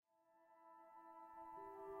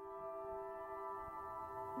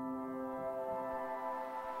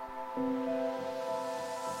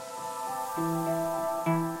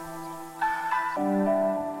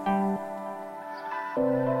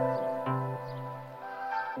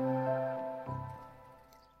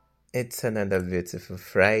It's another beautiful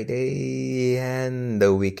Friday, and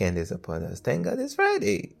the weekend is upon us. Thank God it's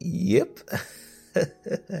Friday. Yep.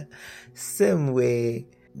 Same way,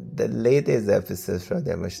 the latest episode from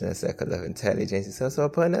the Emotional Circle of Intelligence is also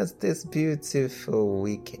upon us this beautiful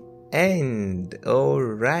weekend.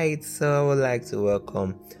 Alright, so I would like to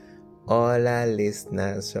welcome all our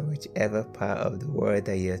listeners from whichever part of the world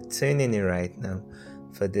that you're tuning in right now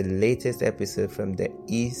for the latest episode from the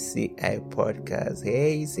ECI podcast.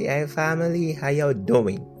 Hey ECI family, how y'all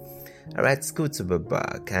doing? Alright, it's good to be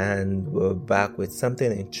back, and we're back with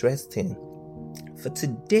something interesting for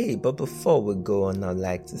today. But before we go on, I'd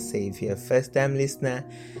like to say, if you're a first time listener,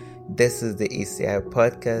 this is the ECI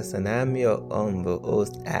podcast, and I'm your humble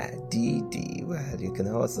host, DD. Well, you can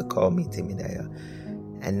also call me Timidayo,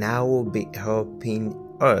 and I will be helping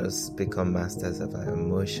us become masters of our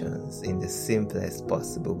emotions in the simplest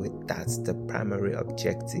possible way. That's the primary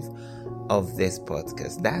objective of this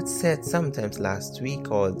podcast. That said, sometimes last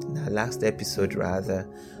week, or last episode rather,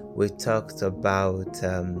 we talked about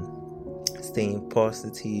staying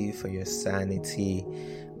positive for your sanity,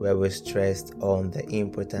 where we stressed on the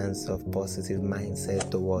importance of positive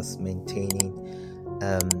mindset towards maintaining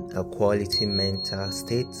a quality mental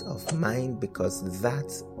state of mind, because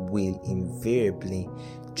that will invariably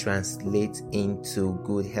translate into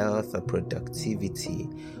good health or productivity,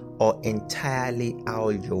 or entirely how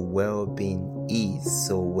your well-being is.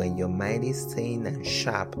 So when your mind is sane and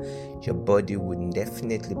sharp, your body would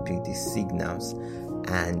definitely pick the signals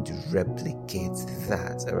and replicate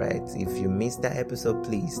that. All right, if you missed that episode,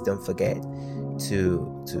 please don't forget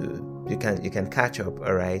to you can catch up,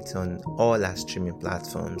 all right, on all our streaming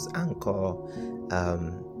platforms: Anchor,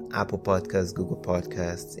 Apple Podcasts, Google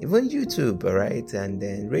Podcasts, even YouTube, all right, and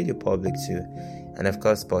then Radio Public too, and of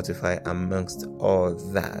course Spotify, amongst all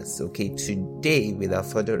that. Okay, today, without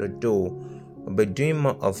further ado, we'll be doing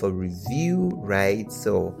more of a review, right?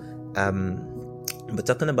 So we're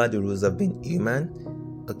talking about the rules of being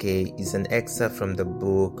human. Okay, it's an excerpt from the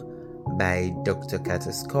book by Dr.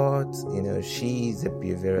 Carter Scott. She's a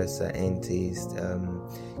behavioral scientist.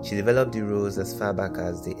 She developed the rules as far back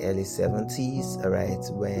as the early 70s, all right,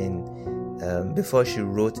 when before she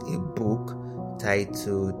wrote a book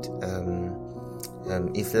titled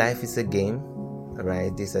If Life is a Game, all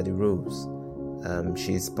right, these are the rules.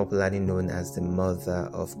 She's popularly known as the mother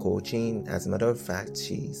of coaching. As a matter of fact,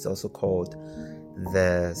 she's also called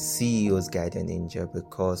the CEO's Guardian Angel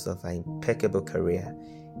because of her impeccable career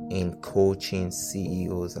in coaching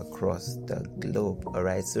CEOs across the globe. All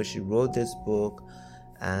right, so she wrote this book,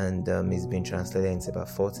 and it's been translated into about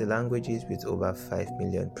 40 languages with over 5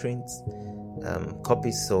 million prints,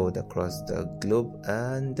 copies sold across the globe.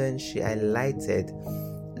 And then she highlighted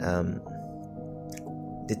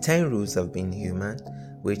the 10 rules of being human,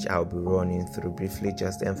 which I'll be running through briefly,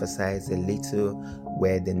 just to emphasize a little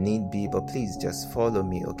where the need be, but please just follow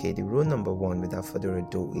me. Okay, the rule number 1, without further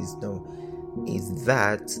ado, is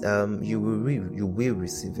that you will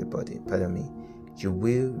receive a body. Pardon me. You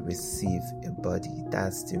will receive a body.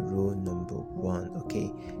 That's the rule number 1.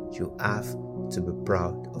 Okay, you have to be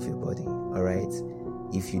proud of your body. All right.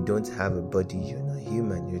 If you don't have a body, you're not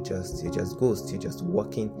human. You're just ghost. You're just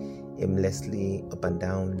walking aimlessly up and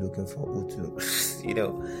down looking for Utu.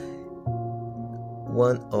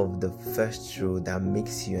 One of the first rules that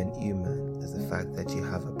makes you an human is the fact that you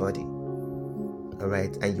have a body. All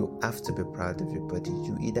right, and you have to be proud of your body.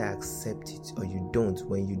 You either accept it or you don't.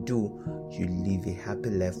 When you do, you live a happy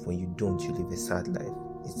life. When you don't, you live a sad life.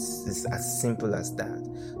 It's as simple as that.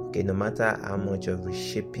 Okay, no matter how much of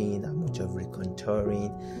reshaping, how much of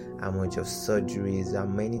recontouring, how much of surgeries, how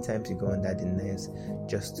many times you go under the nerves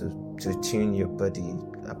just to tune your body.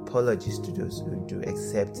 Apologies to those who do,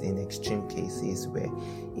 except in extreme cases where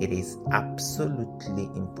it is absolutely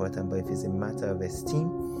important. But if it's a matter of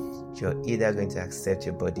esteem, you're either going to accept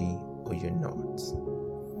your body or you're not.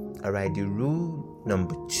 All right, the rule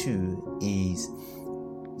number 2 is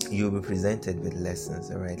you'll be presented with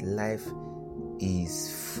lessons. All right, life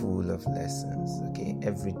is full of lessons. Okay,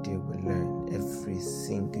 every day we learn. Every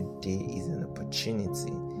single day is an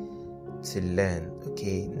opportunity to learn.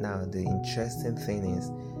 Okay, now the interesting thing is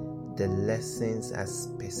the lessons are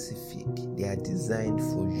specific. They are designed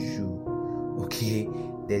for you. Okay,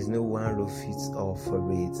 there's no one rule fits all for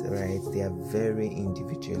it, right? They are very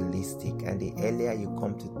individualistic, and the earlier you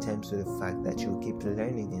come to terms with the fact that you keep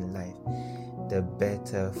learning in life, the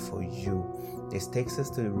better for you. This takes us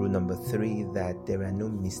to rule number 3, that there are no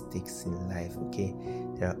mistakes in life. Okay,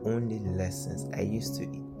 there are only lessons. I used to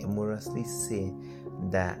humorously say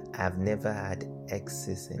that I've never had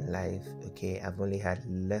excess in life. Okay, I've only had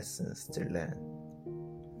lessons to learn.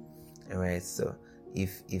 All right, so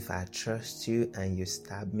If I trust you and you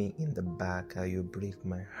stab me in the back or you break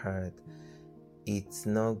my heart, it's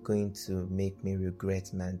not going to make me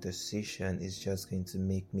regret my decision. It's just going to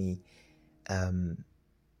make me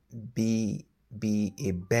be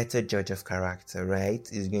a better judge of character, right?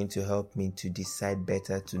 It's going to help me to decide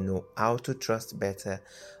better, to know how to trust better,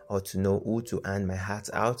 or to know who to hand my heart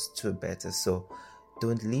out to better. So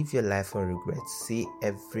don't live your life on regret. See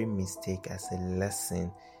every mistake as a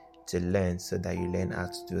lesson to learn, so that you learn how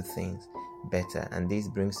to do things better. And this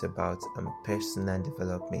brings about personal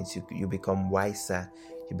development. You become wiser,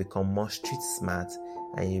 you become more street smart,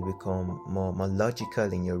 and you become more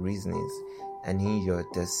logical in your reasonings and in your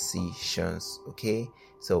decisions. Okay,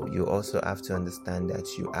 so you also have to understand that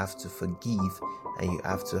you have to forgive and you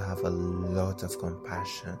have to have a lot of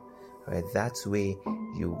compassion. Right, that way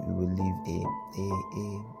you will live a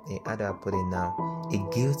how do I put it now, a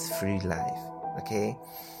guilt-free life. Okay,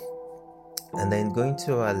 and then going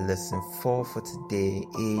to our lesson 4 for today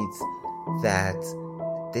is that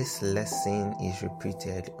this lesson is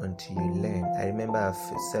repeated until you learn. I remember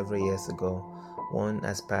several years ago, one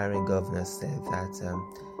aspiring governor said that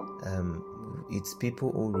it's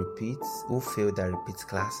people who fail that repeat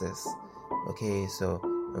classes. Okay, so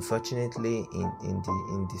unfortunately, in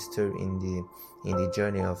the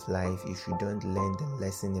journey of life, if you don't learn the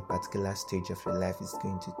lesson in a particular stage of your life is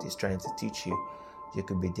trying to teach you, you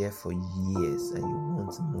could be there for years and you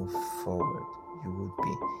won't move forward. You would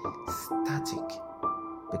be static,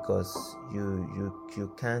 because you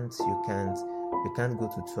can't go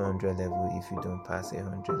to 200 level if you don't pass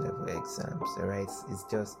 100 level exams. Alright,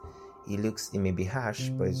 it may be harsh,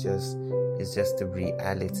 but it's just the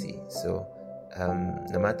reality. So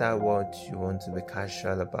no matter what you want to be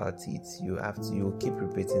casual about it, you keep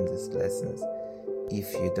repeating these lessons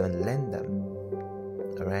if you don't learn them.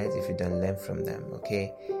 Alright, if you don't learn from them.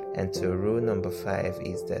 Okay, and so rule number 5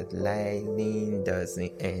 is that learning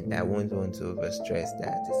doesn't end. I won't want to overstress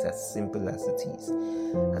that. It's as simple as it is.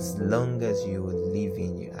 As long as you are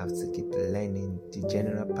living, you have to keep learning. The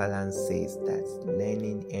general balance says that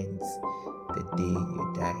learning ends the day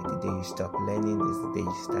you die. The day you stop learning is the day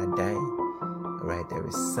you start dying. Alright, there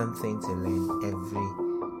is something to learn every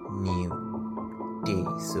new day.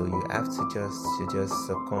 So you have to just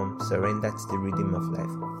surrender to the rhythm of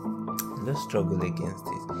life. Don't struggle against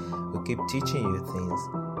it. We'll keep teaching you things,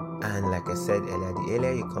 and like I said earlier, the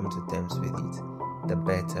earlier you come to terms with it, the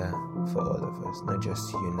better for all of us, not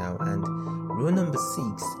just you now. And rule number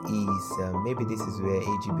 6 is maybe this is where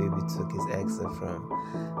AG Baby took his excerpt from,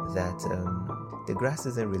 that the grass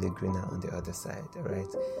isn't really greener on the other side.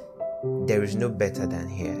 Alright, there is no better than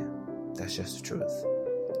here. That's just the truth.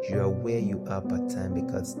 You are where you are part time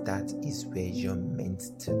because that is where you're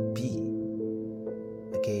meant to be.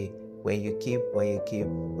 Okay, when you keep,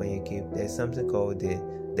 there's something called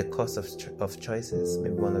the cost of choices.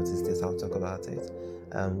 Maybe one of these days I'll talk about it.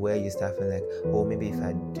 Where you start feeling like, oh, maybe if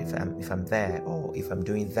I'm there, or if I'm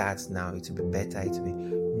doing that now, it will be better. It will be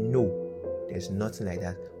no. There's nothing like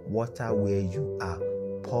that. Water where you are.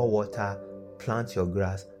 Pour water, plant your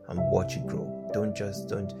grass, and watch it grow. Don't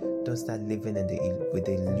start living with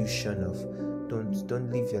the illusion of.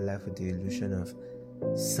 Don't live your life with the illusion of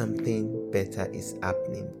something better is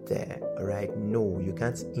happening there. Alright, no, you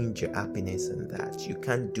can't hinge your happiness on that. You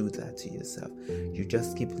can't do that to yourself. You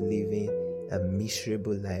just keep living a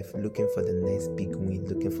miserable life, looking for the next big win,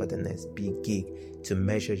 looking for the next big gig to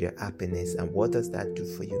measure your happiness. And what does that do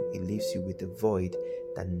for you? It leaves you with a void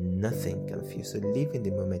that nothing can fill. So live in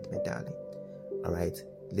the moment, my darling. Alright,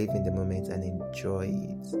 live in the moment and enjoy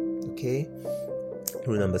it. Okay?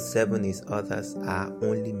 Rule number 7 is others are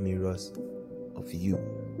only mirrors of you.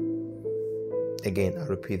 Again, I'll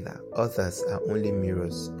repeat that. Others are only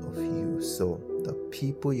mirrors of you. So the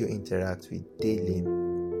people you interact with daily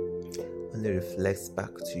only reflects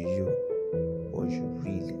back to you what you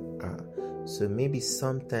really are. So maybe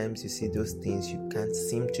sometimes you see those things you can't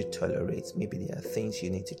seem to tolerate. Maybe there are things you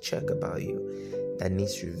need to check about you that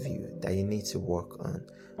needs review, that you need to work on.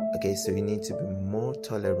 Okay, so you need to be more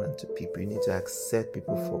tolerant to people. You need to accept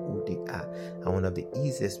people for who they are. And one of the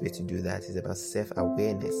easiest ways to do that is about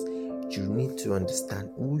self-awareness. You need to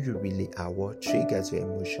understand who you really are, what triggers your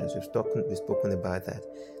emotions. We've spoken about that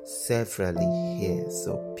severally here.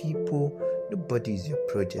 So nobody is your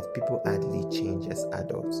project. People hardly change as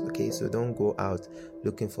adults. Okay, so don't go out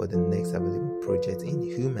looking for the next available project in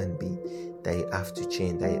human being that you have to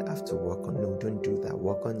change, that you have to work on. No, don't do that.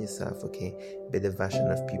 Work on yourself. Okay, be the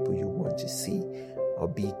version of people you want to see, or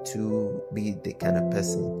be the kind of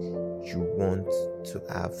person you want to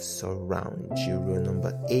have surround you. Rule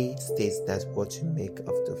number 8 states that what you make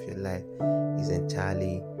out of your life is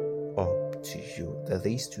entirely up to you. That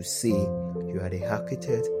is to say, you are the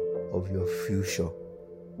architect of your future.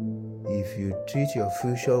 If you treat your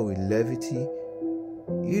future with levity,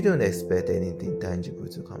 you don't expect anything tangible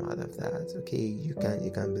to come out of that. Okay, you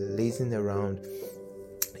can be lazing around,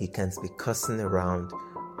 you can't be cussing around,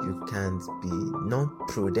 you can't be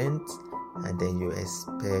non-prudent, and then you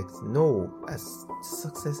expect as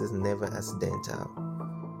success is never accidental.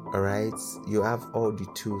 All right, you have all the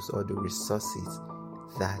tools, all the resources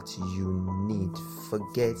that you need.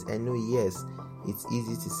 Forget, I know, yes, it's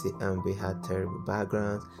easy to say we had terrible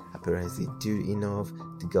backgrounds, our parents didn't do enough,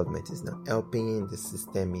 the government is not helping, the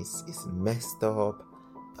system is messed up,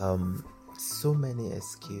 so many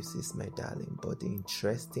excuses, my darling. But the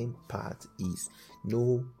interesting part is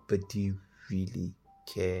nobody really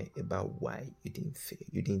care about why you didn't fail,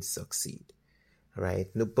 you didn't succeed.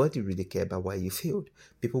 Right? Nobody really care about why you failed.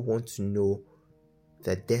 People want to know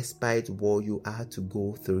that despite what you had to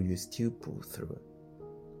go through, you still pull through.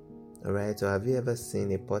 All right? So have you ever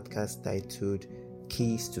seen a podcast titled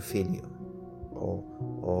Keys to Failure,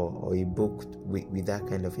 or a book with that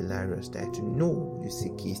kind of hilarious title? No, you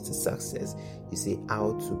see keys to success. You see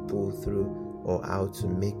how to pull through or how to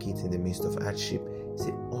make it in the midst of hardship.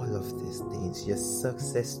 See, all of these things, your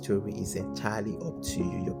success story is entirely up to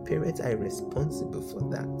you. Your parents are responsible for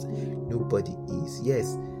that. Nobody is.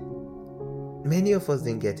 Yes, many of us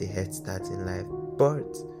didn't get a head start in life, but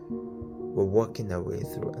we're working our way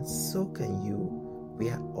through, and so can you. We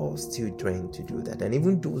are all still trying to do that, and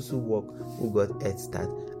even those who got head start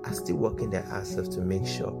are still working their ass off to make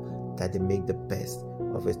sure that they make the best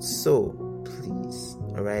of it. So please,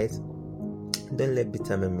 all right, don't let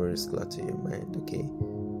bitter memories clutter your mind, okay?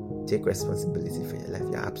 Take responsibility for your life.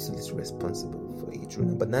 You're absolutely responsible for it. Rule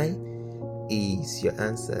number 9 is your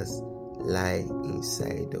answers lie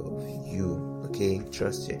inside of you, okay?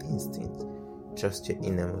 Trust your instinct. Trust your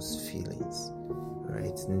innermost feelings,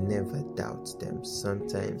 right? Never doubt them.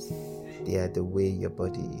 Sometimes they are the way your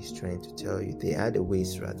body is trying to tell you. They are the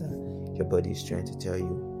ways, rather, your body is trying to tell you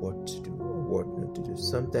what to do or what not to do.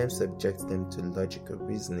 Sometimes subject them to logical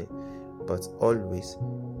reasoning, but always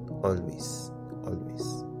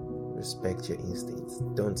respect your instincts.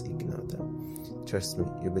 Don't ignore them. Trust me,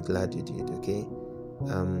 you'll be glad you did, okay?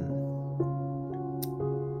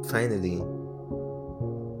 Finally,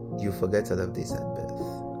 you forget all of this at birth.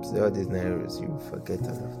 So all these narrows, you forget all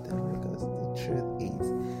of them, because the truth is,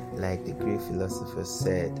 like the great philosopher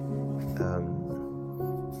said,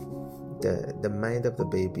 the mind of the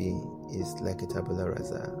baby is like a tabula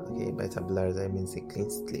rasa. Okay, by tabula rasa, it means a clean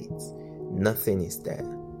slate. Nothing is there.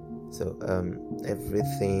 So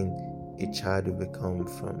everything a child will become,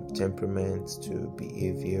 from temperament to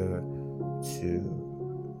behavior to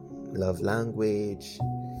love language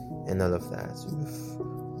and all of that,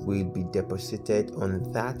 will be deposited on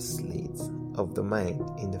that slate of the mind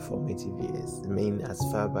in the formative years. I mean, as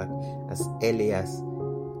far back as early as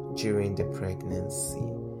during the pregnancy.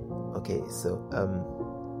 Okay, so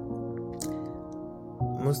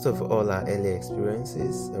most of all our early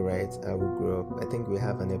experiences, right, how we grew up. I think we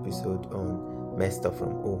have an episode on messed up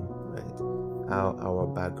from home, right? How our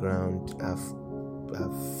background have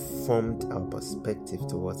formed our perspective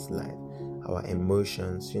towards life, our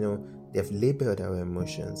emotions. They've labeled our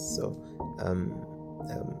emotions. So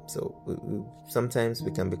we sometimes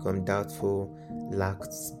we can become doubtful, lack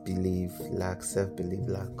self-belief, lack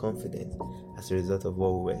confidence as a result of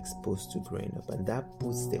what we were exposed to growing up, and that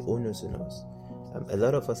puts the onus on us. A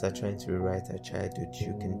lot of us are trying to rewrite our childhood.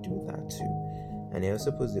 You can do that too, and it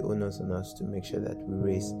also puts the onus on us to make sure that we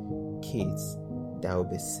raise kids that will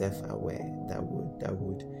be self-aware, that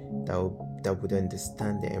would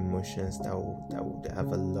understand their emotions, that would have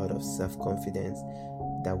a lot of self-confidence,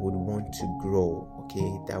 that would want to grow,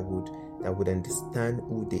 okay, that would understand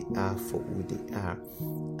who they are for who they are,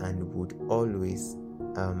 and would always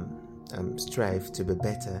strive to be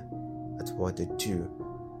better at what they do.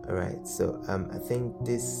 All right, so I think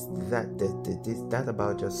that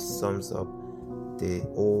about just sums up the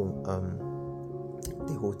whole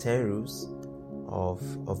 10 rules of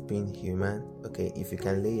being human. Okay, if you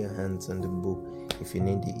can lay your hands on the book, if you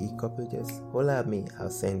need the e-copy, just holler at me, I'll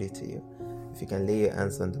send it to you. If you can lay your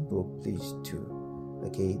hands on the book, please do.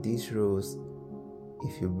 Okay, these rules,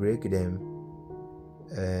 if you break them,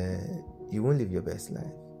 you won't live your best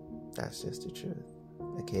life. That's just the truth.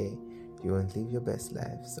 Okay, you won't live your best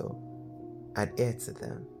life. So adhere to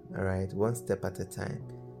them, all right, one step at a time,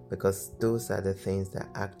 because those are the things that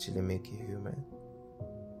actually make you human.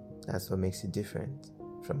 That's what makes you different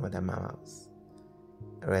from other mammals.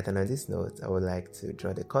 All right, and on this note, I would like to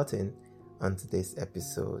draw the curtain on today's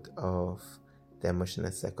episode of the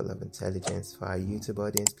Emotional Circle of Intelligence. For our YouTube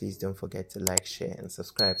audience, please don't forget to like, share, and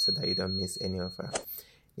subscribe so that you don't miss any of our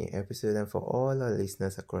new episodes. And for all our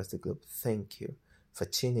listeners across the globe, thank you for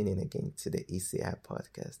tuning in again to the ECI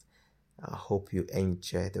podcast. I hope you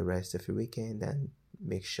enjoy the rest of your weekend, and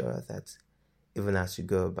make sure that even as you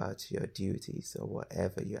go about your duties or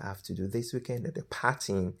whatever you have to do this weekend or the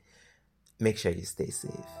partying, make sure you stay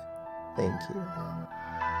safe. Thank you.